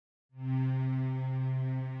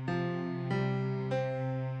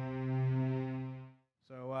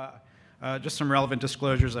Just some relevant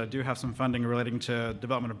disclosures. I do have some funding relating to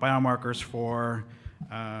development of biomarkers for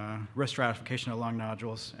risk stratification of lung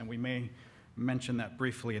nodules, and we may mention that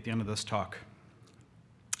briefly at the end of this talk.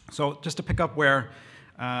 So just to pick up where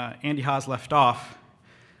Andy Haas left off,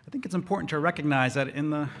 I think it's important to recognize that in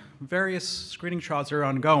the various screening trials that are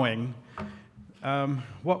ongoing,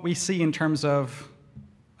 what we see in terms of,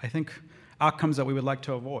 I think, outcomes that we would like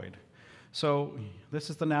to avoid. So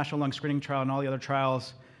this is the National Lung Screening Trial and all the other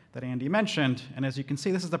trials that Andy mentioned, and as you can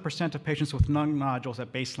see, this is the percent of patients with lung nodules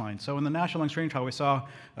at baseline. So in the National Lung Screening Trial, we saw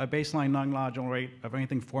a baseline lung nodule rate of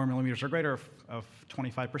anything 4 millimeters or greater of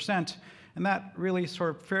 25%, and that really sort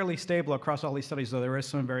of fairly stable across all these studies, though there is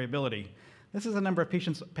some variability. This is the number of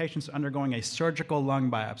patients undergoing a surgical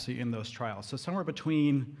lung biopsy in those trials. So somewhere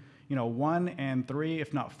between 1 and 3,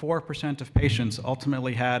 if not 4% of patients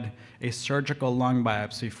ultimately had a surgical lung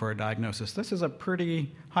biopsy for a diagnosis. This is a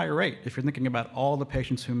pretty high rate if you're thinking about all the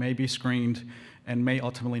patients who may be screened and may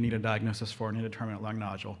ultimately need a diagnosis for an indeterminate lung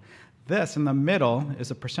nodule. This in the middle is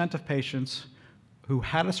a percent of patients who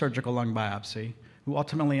had a surgical lung biopsy who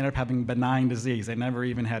ultimately ended up having benign disease. They never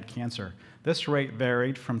even had cancer. This rate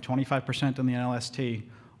varied from 25% in the NLST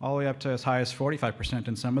all the way up to as high as 45%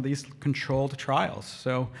 in some of these controlled trials.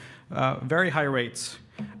 So very high rates.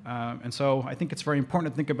 And so I think it's very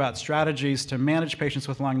important to think about strategies to manage patients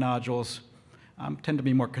with lung nodules. Tend to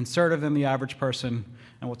be more conservative than the average person,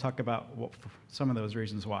 and we'll talk about some of those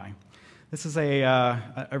reasons why. This is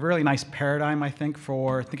a really nice paradigm, I think,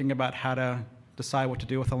 for thinking about how to decide what to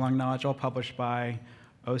do with a lung nodule, published by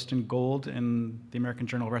Ost and Gould in the American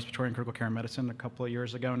Journal of Respiratory and Critical Care Medicine a couple of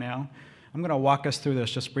years ago now. I'm going to walk us through this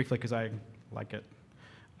just briefly because I like it.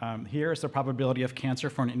 Here is the probability of cancer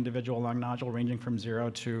for an individual lung nodule ranging from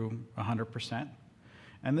 0 to 100%.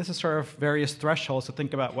 And this is sort of various thresholds to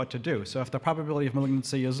think about what to do. So if the probability of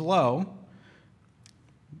malignancy is low,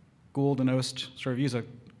 Gould and Ost sort of use an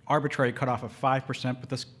arbitrary cutoff of 5%, but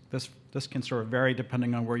this can sort of vary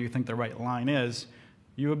depending on where you think the right line is.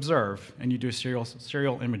 You observe and you do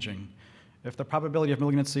serial imaging. If the probability of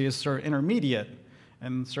malignancy is sort of intermediate,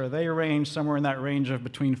 and so they range somewhere in that range of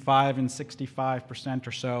between 5 and 65%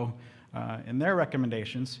 or so in their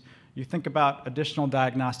recommendations. You think about additional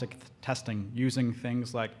diagnostic testing using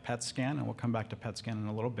things like PET scan, and we'll come back to PET scan in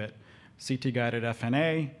a little bit, CT-guided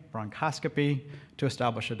FNA, bronchoscopy, to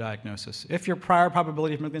establish a diagnosis. If your prior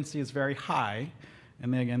probability of malignancy is very high,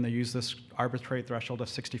 and then again, they use this arbitrary threshold of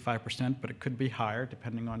 65%, but it could be higher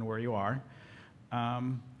depending on where you are,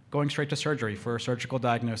 going straight to surgery for a surgical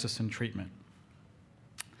diagnosis and treatment.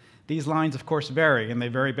 These lines, of course, vary, and they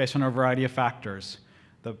vary based on a variety of factors.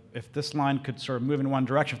 If this line could sort of move in one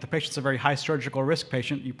direction, if the patient's a very high surgical risk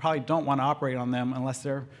patient, you probably don't want to operate on them unless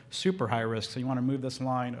they're super high risk, so you want to move this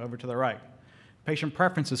line over to the right. Patient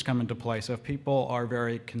preferences come into play, so if people are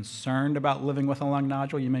very concerned about living with a lung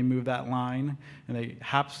nodule, you may move that line, and they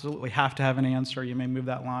absolutely have to have an answer, you may move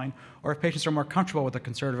that line. Or if patients are more comfortable with a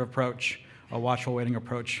conservative approach, a watchful waiting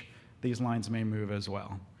approach, these lines may move as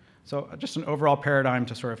well. So just an overall paradigm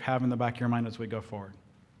to sort of have in the back of your mind as we go forward.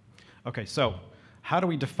 Okay, so how do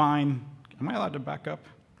we define, am I allowed to back up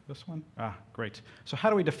this one? Great. So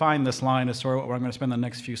how do we define this line is sort of what I'm going to spend the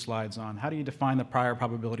next few slides on. How do you define the prior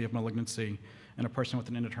probability of malignancy in a person with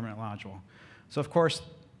an indeterminate nodule? So of course,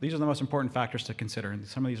 these are the most important factors to consider, and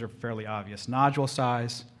some of these are fairly obvious. Nodule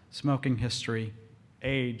size, smoking history,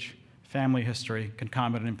 age, family history,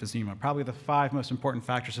 concomitant emphysema. Probably the 5 most important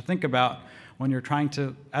factors to think about when you're trying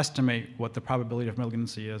to estimate what the probability of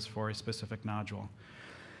malignancy is for a specific nodule.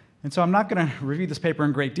 And so I'm not going to review this paper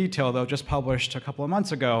in great detail, though, just published a couple of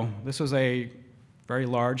months ago. This was a very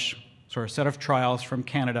large sort of set of trials from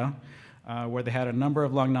Canada where they had a number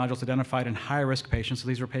of lung nodules identified in high-risk patients. So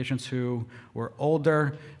these were patients who were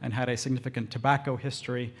older and had a significant tobacco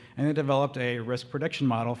history, and they developed a risk prediction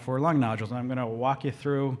model for lung nodules. And I'm going to walk you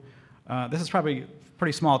through. This is probably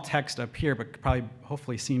pretty small text up here, but probably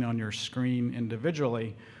hopefully seen on your screen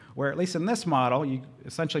individually, where at least in this model, you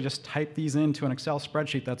essentially just type these into an Excel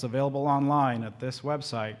spreadsheet that's available online at this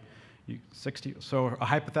website. So a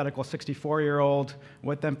hypothetical 64-year-old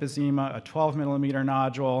with emphysema, a 12-millimeter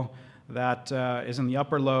nodule that is in the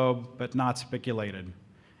upper lobe but not spiculated.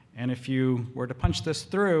 And if you were to punch this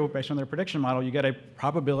through based on their prediction model, you get a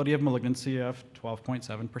probability of malignancy of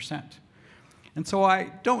 12.7%. And so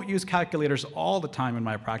I don't use calculators all the time in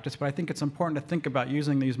my practice, but I think it's important to think about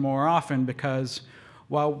using these more often because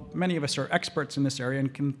while many of us are experts in this area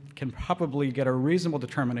and can probably get a reasonable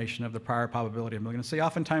determination of the prior probability of malignancy,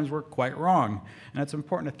 oftentimes we're quite wrong. And it's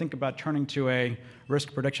important to think about turning to a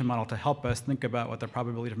risk prediction model to help us think about what the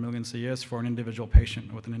probability of malignancy is for an individual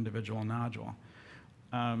patient with an individual nodule.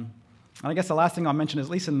 And I guess the last thing I'll mention is,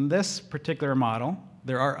 at least in this particular model,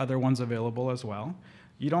 there are other ones available as well.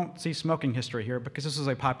 You don't see smoking history here because this is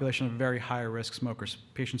a population of very high-risk smokers,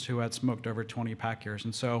 patients who had smoked over 20 pack years.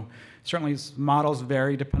 And so certainly models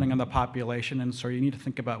vary depending on the population, and so you need to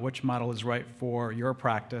think about which model is right for your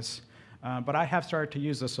practice. But I have started to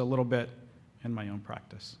use this a little bit in my own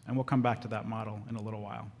practice, and we'll come back to that model in a little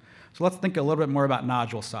while. So let's think a little bit more about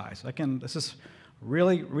nodule size. Again, this is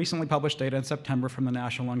really recently published data in September from the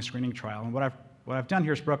National Lung Screening Trial. And what I've done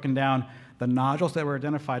here is broken down the nodules that were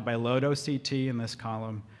identified by low-dose CT in this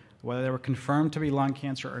column, whether they were confirmed to be lung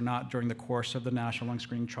cancer or not during the course of the National Lung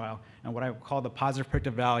Screening Trial, and what I call the positive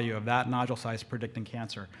predictive value of that nodule size predicting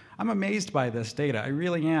cancer. I'm amazed by this data, I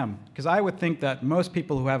really am, because I would think that most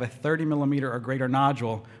people who have a 30 millimeter or greater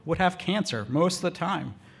nodule would have cancer most of the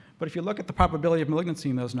time. But if you look at the probability of malignancy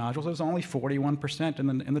in those nodules, it was only 41%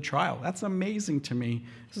 in the trial. That's amazing to me.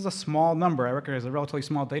 This is a small number. I recognize a relatively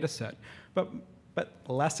small data set. But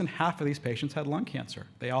less than half of these patients had lung cancer.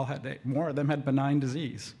 More of them had benign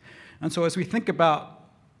disease. And so as we think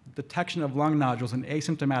about detection of lung nodules in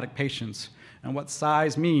asymptomatic patients and what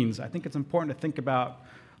size means, I think it's important to think about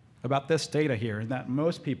this data here, and that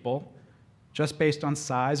most people, just based on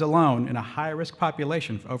size alone in a high-risk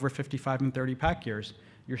population over 55 and 30 pack years,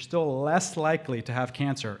 you're still less likely to have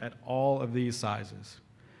cancer at all of these sizes.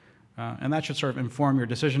 And that should sort of inform your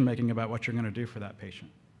decision-making about what you're going to do for that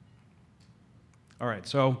patient. All right,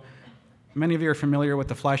 so many of you are familiar with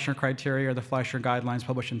the Fleischer criteria or the Fleischer guidelines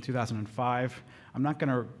published in 2005. I'm not going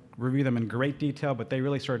to review them in great detail, but they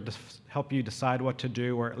really sort of help you decide what to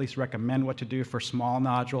do, or at least recommend what to do for small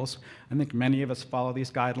nodules. I think many of us follow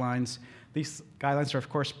these guidelines. These guidelines are, of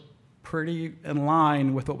course, pretty in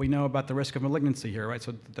line with what we know about the risk of malignancy here, right?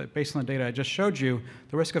 So based on the data I just showed you,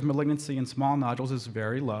 the risk of malignancy in small nodules is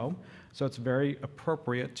very low, so it's very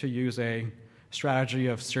appropriate to use a strategy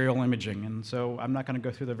of serial imaging. And so I'm not going to go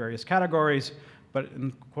through the various categories, but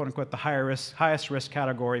in quote-unquote the highest risk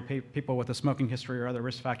category, people with a smoking history or other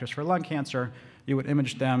risk factors for lung cancer, you would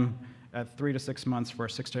image them at 3 to 6 months for a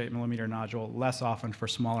 6 to 8 millimeter nodule, less often for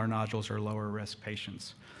smaller nodules or lower risk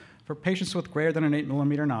patients. For patients with greater than an 8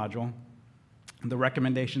 millimeter nodule, the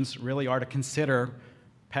recommendations really are to consider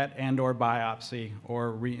PET and/or biopsy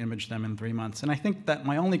or re-image them in 3 months. And I think that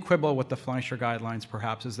my only quibble with the Fleischer guidelines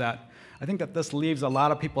perhaps is that I think that this leaves a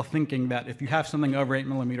lot of people thinking that if you have something over 8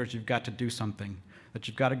 millimeters, you've got to do something, that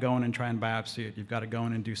you've got to go in and try and biopsy it, you've got to go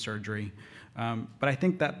in and do surgery. But I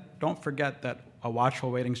think that, don't forget that a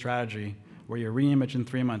watchful waiting strategy where you re-image in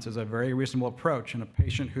 3 months is a very reasonable approach in a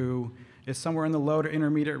patient who is somewhere in the low to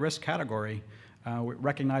intermediate risk category,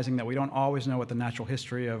 recognizing that we don't always know what the natural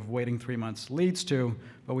history of waiting 3 months leads to,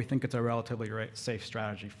 but we think it's a relatively safe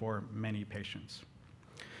strategy for many patients.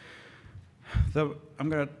 I'm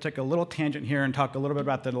going to take a little tangent here and talk a little bit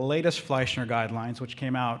about the latest Fleischer guidelines, which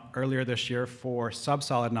came out earlier this year for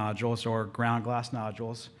subsolid nodules or ground glass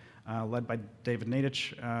nodules, led by David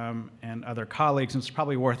Nadich and other colleagues. And it's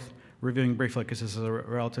probably worth reviewing briefly because this is a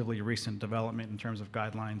relatively recent development in terms of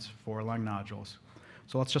guidelines for lung nodules.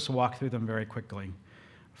 So let's just walk through them very quickly.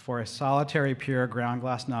 For a solitary pure ground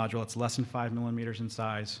glass nodule, it's less than 5 millimeters in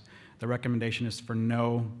size. The recommendation is for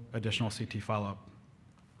no additional CT follow-up.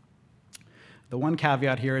 The one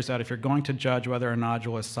caveat here is that if you're going to judge whether a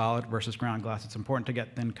nodule is solid versus ground glass, it's important to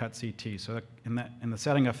get thin cut CT. So in the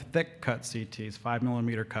setting of thick cut CTs, 5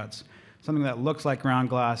 millimeter cuts, something that looks like ground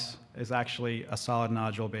glass is actually a solid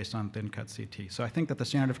nodule based on thin cut CT. So I think that the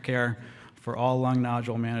standard of care for all lung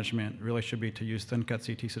nodule management really should be to use thin cut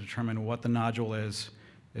CTs to determine what the nodule is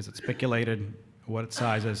it spiculated, what its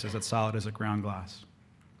size is it solid, is it ground glass.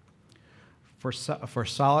 For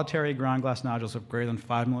solitary ground glass nodules of greater than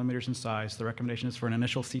 5 millimeters in size, the recommendation is for an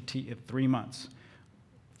initial CT at 3 months,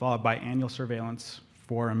 followed by annual surveillance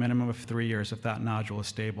for a minimum of 3 years if that nodule is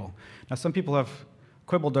stable. Now, some people have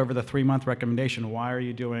quibbled over the 3-month recommendation. Why are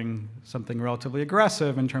you doing something relatively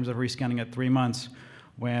aggressive in terms of rescanning at 3 months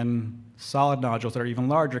when solid nodules that are even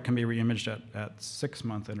larger can be re-imaged at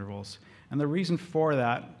 6-month intervals? And the reason for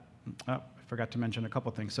that, I forgot to mention a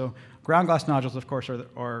couple things. So ground glass nodules, of course,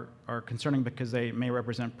 are concerning because they may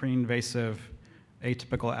represent pre-invasive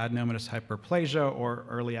atypical adenomatous hyperplasia or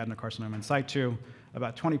early adenocarcinoma in situ.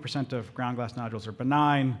 About 20% of ground glass nodules are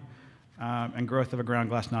benign, and growth of a ground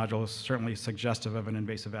glass nodule is certainly suggestive of an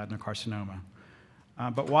invasive adenocarcinoma.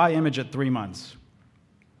 But why image at 3 months?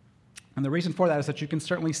 And the reason for that is that you can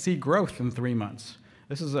certainly see growth in 3 months.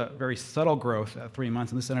 This is a very subtle growth at 3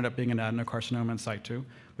 months, and this ended up being an adenocarcinoma in situ.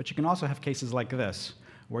 But you can also have cases like this,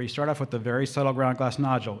 where you start off with a very subtle ground glass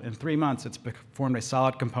nodule. In 3 months, it's formed a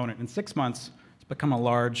solid component. In 6 months, it's become a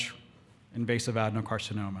large invasive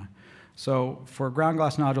adenocarcinoma. So for ground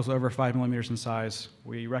glass nodules over 5 millimeters in size,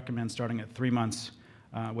 we recommend starting at 3 months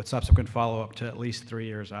with subsequent follow-up to at least 3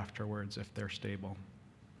 years afterwards if they're stable.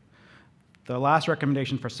 The last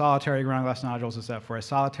recommendation for solitary ground glass nodules is that for a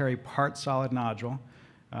solitary part solid nodule,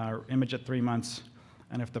 image at 3 months,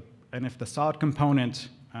 and if the solid component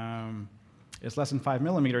is less than 5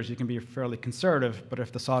 millimeters, you can be fairly conservative, but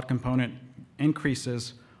if the solid component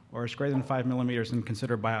increases or is greater than 5 millimeters, then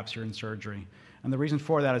consider biopsy and surgery. And the reason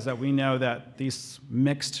for that is that we know that these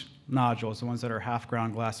mixed nodules, the ones that are half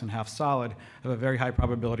ground glass and half solid, have a very high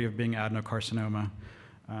probability of being adenocarcinoma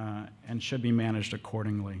and should be managed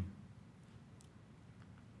accordingly.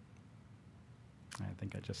 I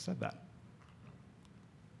think I just said that.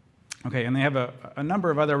 Okay, and they have a number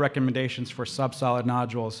of other recommendations for subsolid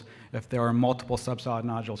nodules if there are multiple subsolid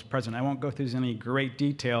nodules present. I won't go through these in any great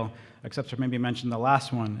detail, except to maybe mention the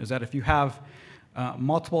last one, is that if you have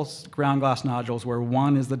multiple ground glass nodules where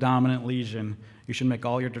one is the dominant lesion, you should make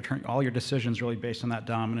all your decisions really based on that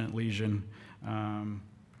dominant lesion. And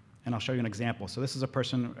I'll show you an example. So this is a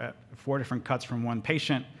person at 4 different cuts from one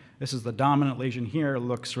patient. This is the dominant lesion here,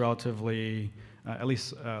 looks relatively,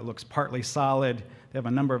 looks partly solid. They have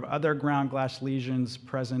a number of other ground glass lesions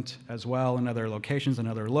present as well in other locations and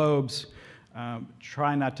other lobes.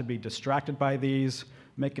 Try not to be distracted by these.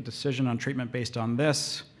 Make a decision on treatment based on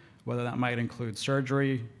this, whether that might include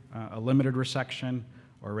surgery, a limited resection,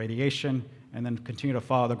 or radiation, and then continue to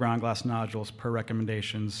follow the ground glass nodules per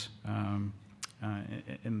recommendations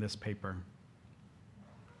in this paper.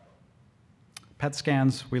 PET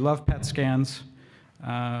scans. We love PET scans.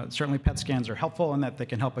 Certainly PET scans are helpful in that they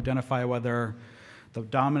can help identify whether the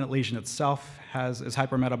dominant lesion itself is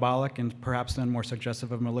hypermetabolic and perhaps then more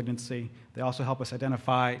suggestive of malignancy. They also help us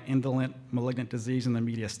identify indolent malignant disease in the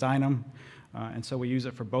mediastinum. And so we use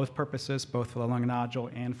it for both purposes, both for the lung nodule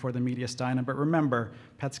and for the mediastinum. But remember,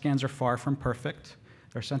 PET scans are far from perfect.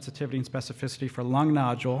 Their sensitivity and specificity for lung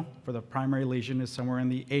nodule, for the primary lesion, is somewhere in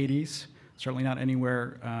the 80s, certainly not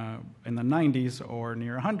anywhere in the 90s or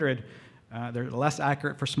near 100. They're less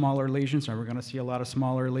accurate for smaller lesions, so we're going to see a lot of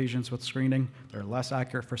smaller lesions with screening. They're less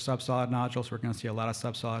accurate for subsolid nodules. We're going to see a lot of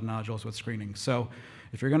subsolid nodules with screening. So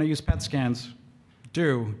if you're going to use PET scans,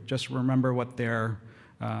 just remember what their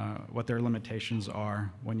limitations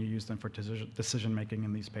are when you use them for decision making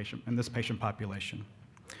in this patient population.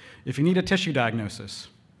 If you need a tissue diagnosis,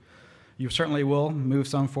 you certainly will move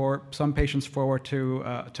some patients forward to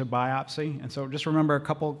biopsy. And so just remember a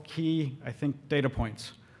couple key, I think, data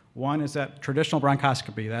points. One is that traditional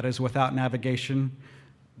bronchoscopy, that is without navigation,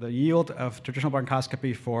 the yield of traditional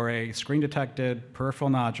bronchoscopy for a screen-detected peripheral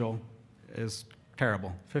nodule is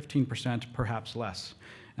terrible, 15%, perhaps less.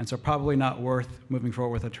 And so probably not worth moving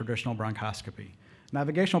forward with a traditional bronchoscopy.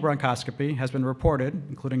 Navigational bronchoscopy has been reported,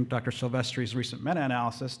 including Dr. Silvestri's recent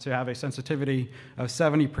meta-analysis, to have a sensitivity of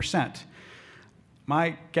 70%.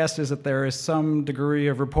 My guess is that there is some degree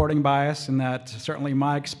of reporting bias in that certainly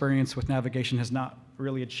my experience with navigation has not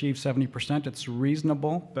really achieved 70%. It's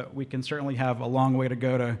reasonable, but we can certainly have a long way to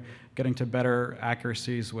go to getting to better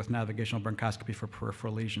accuracies with navigational bronchoscopy for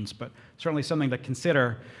peripheral lesions, but certainly something to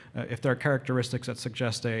consider if there are characteristics that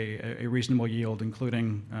suggest a reasonable yield,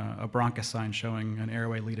 including a bronchosine showing an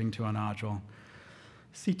airway leading to a nodule.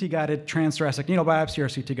 CT-guided transthoracic needle biopsy or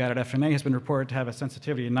CT-guided FNA has been reported to have a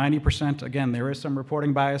sensitivity of 90%. Again, there is some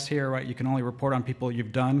reporting bias here, right? You can only report on people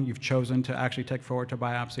you've chosen to actually take forward to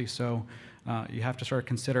biopsy, so you have to sort of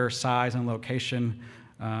consider size and location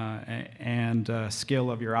and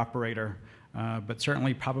skill of your operator, but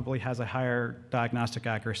certainly probably has a higher diagnostic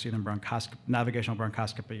accuracy than navigational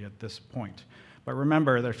bronchoscopy at this point. But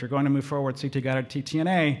remember that if you're going to move forward CT-guided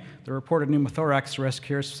TTNA, the reported pneumothorax risk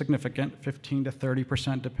here is significant, 15 to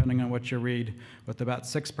 30% depending on what you read, with about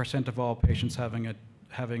 6% of all patients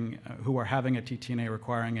who are having a TTNA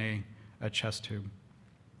requiring a chest tube.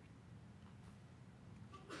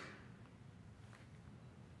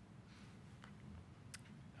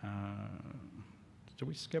 Did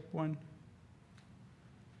we skip one?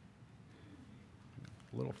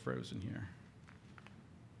 A little frozen here.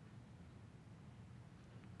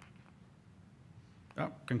 Oh,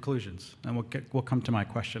 conclusions, and we'll come to my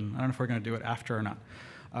question. I don't know if we're going to do it after or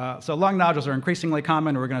not. So lung nodules are increasingly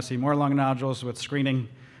common. We're going to see more lung nodules with screening.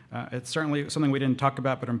 It's certainly something we didn't talk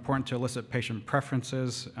about, but important to elicit patient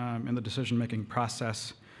preferences in the decision-making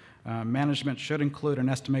process. Management should include an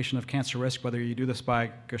estimation of cancer risk, whether you do this by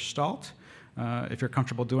Gestalt, if you're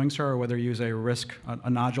comfortable doing so, or whether you use a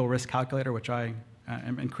nodule risk calculator, which I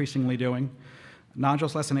am increasingly doing.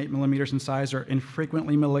 Nodules less than 8 millimeters in size are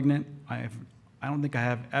infrequently malignant. I don't think I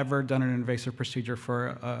have ever done an invasive procedure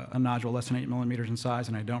for a nodule less than 8 millimeters in size,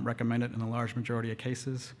 and I don't recommend it in a large majority of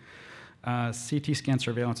cases. CT scan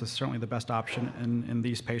surveillance is certainly the best option in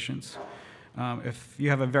these patients. If you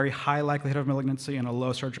have a very high likelihood of malignancy and a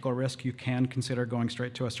low surgical risk, you can consider going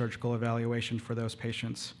straight to a surgical evaluation for those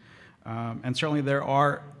patients. And certainly there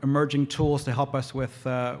are emerging tools to help us with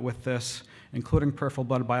this, including peripheral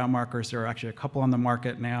blood biomarkers. There are actually a couple on the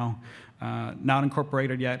market now, not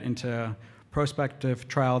incorporated yet into prospective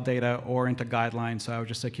trial data or into guidelines. So I would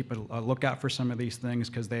just say keep a lookout for some of these things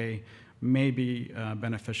because they may be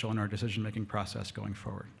beneficial in our decision-making process going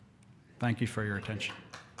forward. Thank you for your attention.